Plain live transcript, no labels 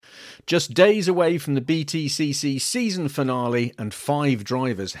Just days away from the BTCC season finale, and 5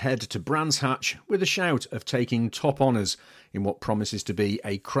 drivers head to Brands Hatch with a shout of taking top honours in what promises to be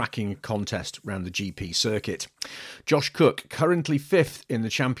a cracking contest round the GP circuit. Josh Cook, currently 5th in the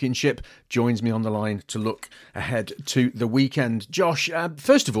championship, joins me on the line to look ahead to the weekend. Josh,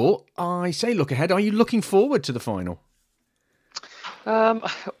 first of all, I say look ahead. Are you looking forward to the final?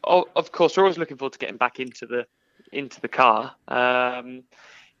 Of course, we're always looking forward to getting back into the car.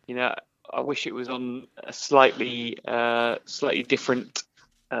 I wish it was on a slightly different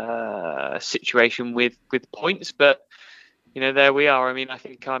situation with points, but there we are. I mean, I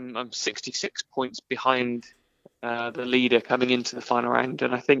think I'm 66 points behind the leader coming into the final round,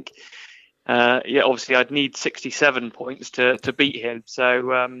 and I think obviously I'd need 67 points to beat him.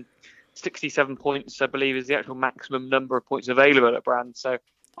 So 67 points, I believe, is the actual maximum number of points available at Brand. So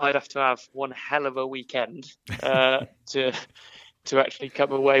I'd have to have one hell of a weekend to actually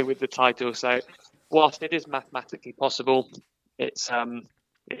come away with the title. So whilst it is mathematically possible, it's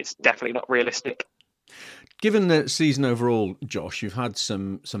definitely not realistic. Given the season overall, Josh, you've had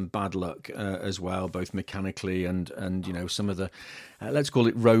some bad luck as well, both mechanically and some of the let's call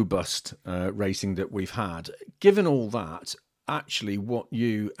it robust racing that we've had. Given all that, actually what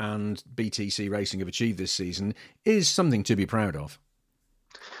you and BTC Racing have achieved this season is something to be proud of.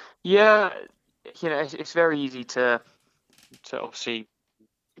 Yeah, it's very easy to obviously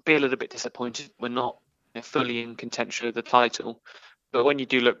be a little bit disappointed we're not fully in contention of the title. But when you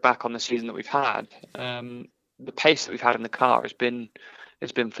do look back on the season that we've had, the pace that we've had in the car has been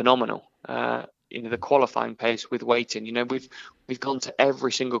phenomenal. The qualifying pace with waiting, we've gone to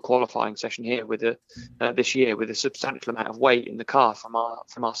every single qualifying session here with this year with a substantial amount of weight in the car from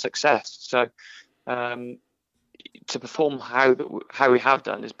our success. So to perform how we have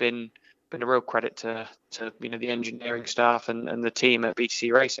done has been a real credit to the engineering staff and the team at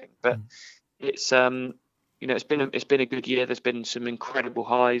BTC Racing. But it's it's been a good year. There's been some incredible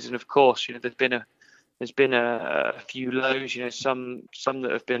highs, and of course there's been a few lows. Some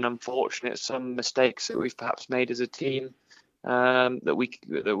that have been unfortunate, some mistakes that we've perhaps made as a team that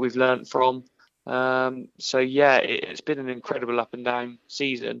we've learned from. It's been an incredible up and down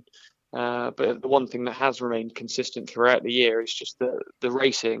season. But the one thing that has remained consistent throughout the year is just the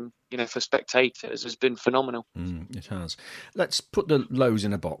racing, for spectators has been phenomenal. It has. Let's put the lows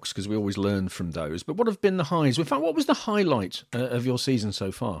in a box because we always learn from those. But what have been the highs? In fact, what was the highlight of your season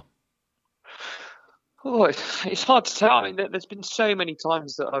so far? Oh, it's hard to tell. I mean, there's been so many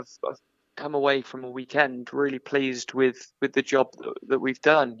times that I've come away from a weekend really pleased with the job that we've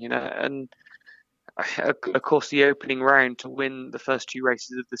done, and of course the opening round to win the first 2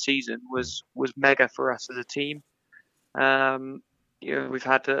 races of the season was mega for us as a team. We've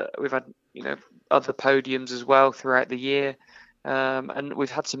had other podiums as well throughout the year, and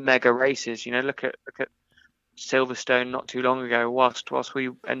we've had some mega races. Look at Silverstone not too long ago. Whilst we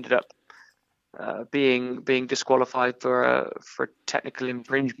ended up being disqualified for technical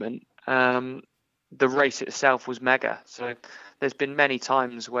infringement, the race itself was mega. So there's been many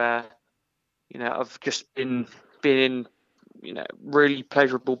times where I've just been in really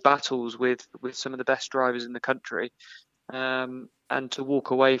pleasurable battles with some of the best drivers in the country, and to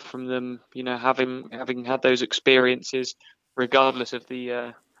walk away from them having had those experiences regardless of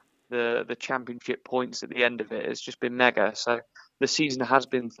the championship points at the end of it, has just been mega. So the season has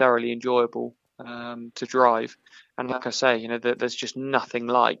been thoroughly enjoyable to drive, and like I say, there's just nothing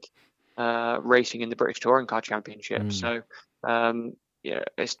like racing in the British Touring Car Championship. So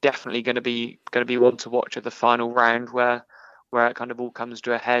it's definitely going to be one to watch at the final round, where it kind of all comes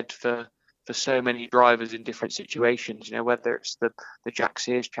to a head for so many drivers in different situations. Whether it's the Jack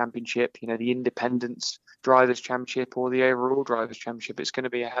Sears Championship, the Independence Drivers Championship, or the overall Drivers Championship, it's going to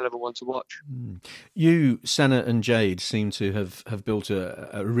be a hell of a one to watch. You, Senna and Jade, seem to have built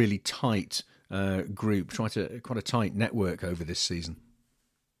a really tight group, quite a tight network over this season.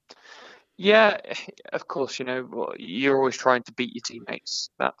 Yeah, of course. You're always trying to beat your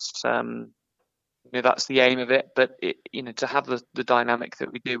teammates. That's that's the aim of it. But to have the dynamic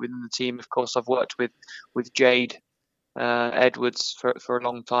that we do within the team. Of course, I've worked with Jade Edwards for a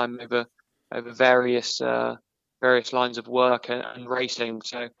long time over various lines of work and racing.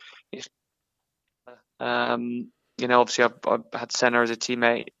 So it's obviously I've had Senna as a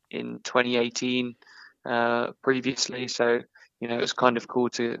teammate in 2018 previously. So it's kind of cool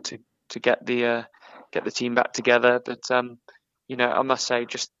to get the team back together. But I must say,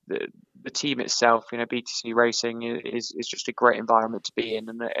 just the team itself, BTC Racing is just a great environment to be in,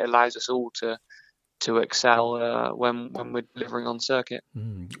 and it allows us all to excel when we're delivering on circuit.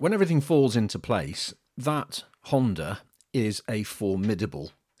 When everything falls into place, that Honda is a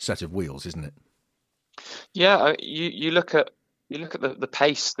formidable set of wheels, isn't it? Yeah, you look at the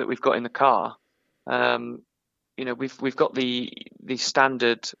pace that we've got in the car. We've got the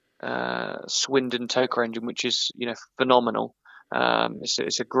standard Swindon Toker engine, which is phenomenal.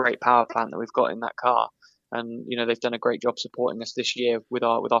 It's a great power plant that we've got in that car, and they've done a great job supporting us this year with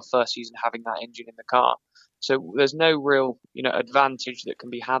our first season having that engine in the car. So there's no real advantage that can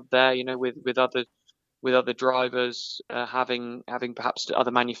be had there. With other drivers having perhaps other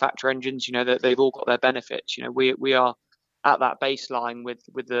manufacturer engines. That they've all got their benefits. We are at that baseline with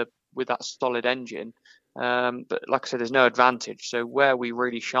that solid engine. But like I said, there's no advantage. So where we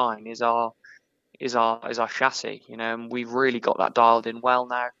really shine is our chassis, and we've really got that dialed in well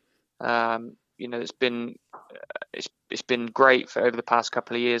now. It's been great for over the past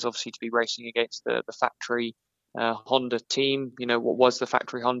couple of years, obviously, to be racing against the factory Honda team. What was the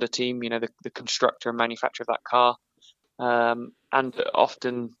factory Honda team? The constructor and manufacturer of that car, and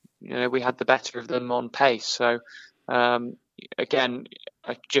often we had the better of them on pace. So again,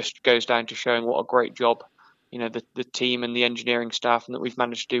 it just goes down to showing what a great job the team and the engineering staff and that we've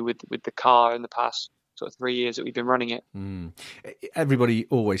managed to do with the car in the past sort of 3 years that we've been running it. Everybody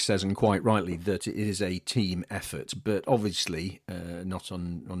always says, and quite rightly, that it is a team effort, but obviously not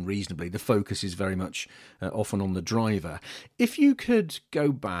unreasonably the focus is very much often on the driver. If you could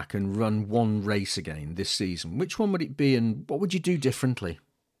go back and run one race again this season, which one would it be, and what would you do differently?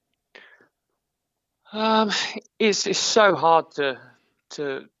 It's so hard to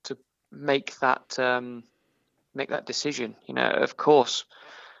make that decision. Of course,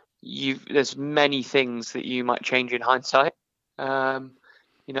 there's many things that you might change in hindsight. I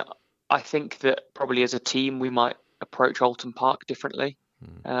think that probably as a team we might approach Oulton Park differently.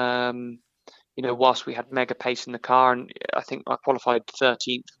 Whilst we had mega pace in the car, and I think I qualified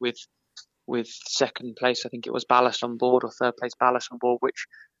 13th with second place, I think it was ballast on board, or third place ballast on board, which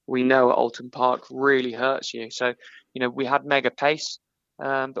we know at Oulton Park really hurts you. So, we had mega pace,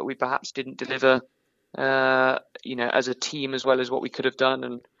 but we perhaps didn't deliver, as a team as well as what we could have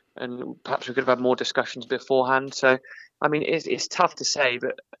done, and perhaps we could have had more discussions beforehand. So, I mean, it's tough to say,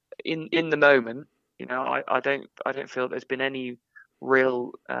 but in the moment, I don't feel there's been any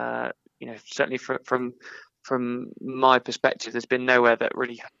real, certainly from my perspective, there's been nowhere that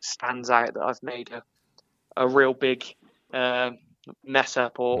really stands out that I've made a real big mess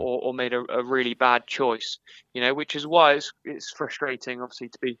up or made a really bad choice, which is why it's frustrating, obviously,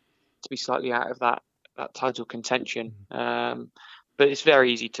 to be slightly out of that title contention. But it's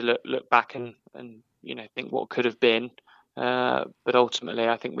very easy to look back and think what could have been. But ultimately,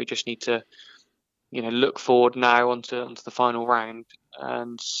 I think we just need to look forward now onto the final round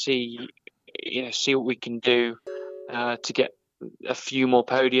and see what we can do to get a few more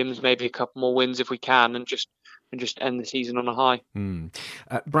podiums, maybe a couple more wins if we can, and just end the season on a high.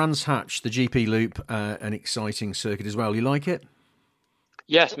 Brands Hatch, the GP Loop, an exciting circuit as well. You like it?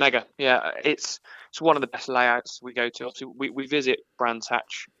 Yes, mega. Yeah, it's one of the best layouts we go to. Obviously, we visit Brands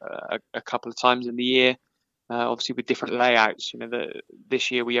Hatch a couple of times in the year, obviously with different layouts.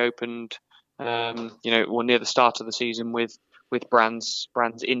 This year we opened, near the start of the season with Brands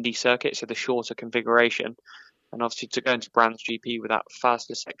Indy circuit, so the shorter configuration, and obviously to go into Brands GP with that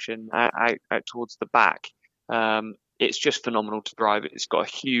faster section out towards the back. It's just phenomenal to drive. It's got a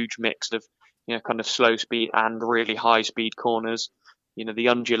huge mix of kind of slow speed and really high speed corners. The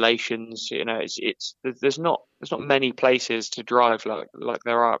undulations. There's not many places to drive like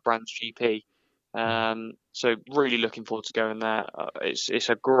there are at Brands GP. So really looking forward to going there. It's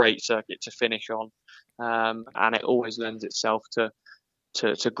a great circuit to finish on, and it always lends itself to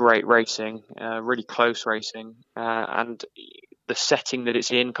great racing, really close racing, and the setting that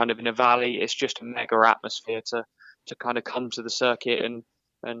it's in, kind of in a valley. It's just a mega atmosphere to kind of come to the circuit and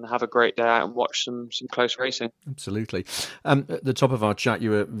have a great day out and watch some close racing. Absolutely. At the top of our chat, you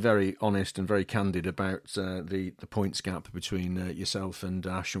were very honest and very candid about the points gap between yourself and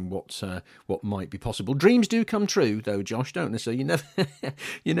Ash and what might be possible. Dreams do come true, though, Josh, don't they? So you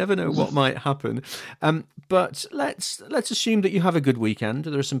never know what might happen. But let's assume that you have a good weekend.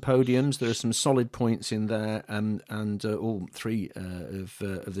 There are some podiums, there are some solid points in there, and all three of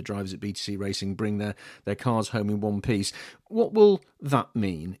the drivers at BTC Racing bring their cars home in one piece. What will that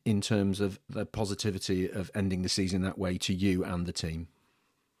mean in terms of the positivity of ending the season that way to you and the team?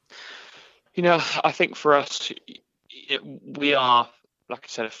 I think for us, we are, like I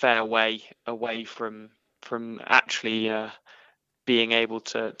said, a fair way away from actually being able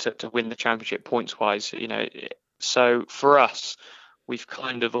to win the championship points wise. So for us, we've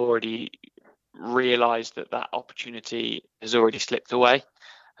kind of already realised that opportunity has already slipped away.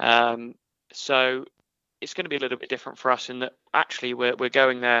 So it's going to be a little bit different for us in that actually we're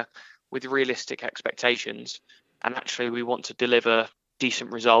going there with realistic expectations, and actually we want to deliver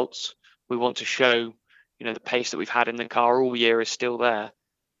decent results. We want to show, the pace that we've had in the car all year is still there,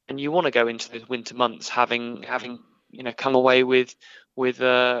 and you want to go into those winter months having come away with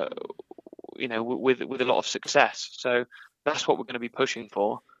a lot of success. So that's what we're going to be pushing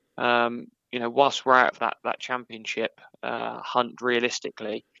for. Whilst we're out of that championship hunt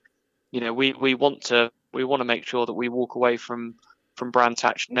realistically, we want to make sure that we walk away from Brands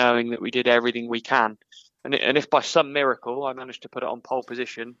Hatch knowing that we did everything we can, and if by some miracle I manage to put it on pole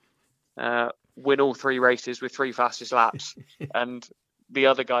position, win all 3 races with 3 fastest laps, and the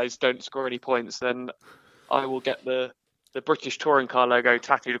other guys don't score any points, then I will get the British touring car logo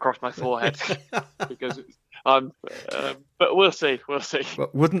tattooed across my forehead because but we'll see.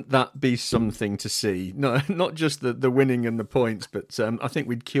 But wouldn't that be something to see? No, not just the winning and the points, but I think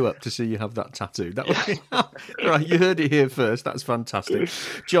we'd queue up to see you have that tattoo. That would be right. You heard it here first. That's fantastic.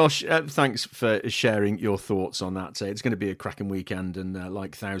 Josh, thanks for sharing your thoughts on that. It's going to be a cracking weekend, and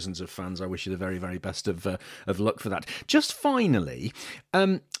like thousands of fans, I wish you the very, very best of luck for that. Just finally,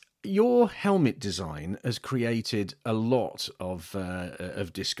 your helmet design has created a lot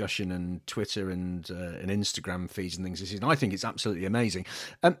of discussion and Twitter and Instagram feeds and things this season. I think it's absolutely amazing.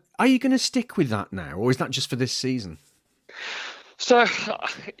 Are you going to stick with that now, or is that just for this season? So,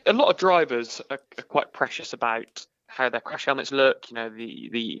 a lot of drivers are quite precious about how their crash helmets look.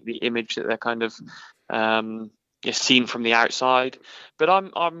 The image that they're kind of seen from the outside. But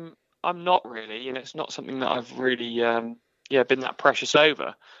I'm not really. It's not something that I've really been that precious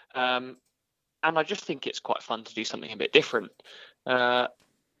over. And I just think it's quite fun to do something a bit different.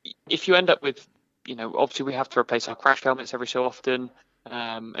 If you end up with, obviously we have to replace our crash helmets every so often.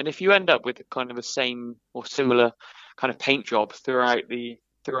 And if you end up with kind of the same or similar kind of paint job throughout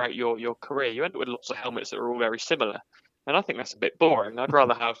your career, you end up with lots of helmets that are all very similar. And I think that's a bit boring. I'd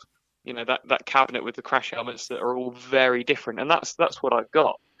rather have, that cabinet with the crash helmets that are all very different. And that's what I've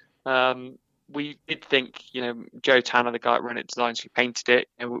got. We did think, Joe Tanner, the guy at Rennet Designs who painted it,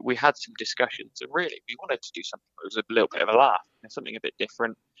 we had some discussions, and really we wanted to do something that was a little bit of a laugh, something a bit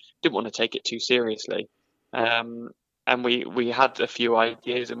different. Didn't want to take it too seriously, and we had a few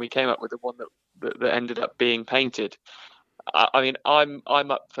ideas, and we came up with the one that ended up being painted. I mean, I'm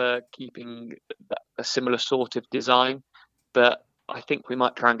up for keeping a similar sort of design, but I think we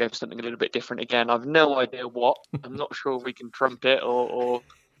might try and go for something a little bit different again. I've no idea what. I'm not sure if we can trump it or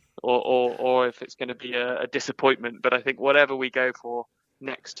if it's going to be a disappointment. But I think whatever we go for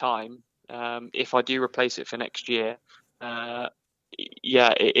next time, if I do replace it for next year,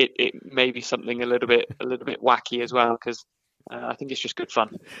 it may be something a little bit wacky as well, because I think it's just good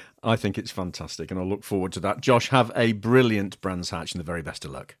fun. I think it's fantastic, and I look forward to that. Josh, have a brilliant Brands Hatch and the very best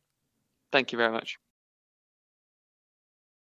of luck. Thank you very much.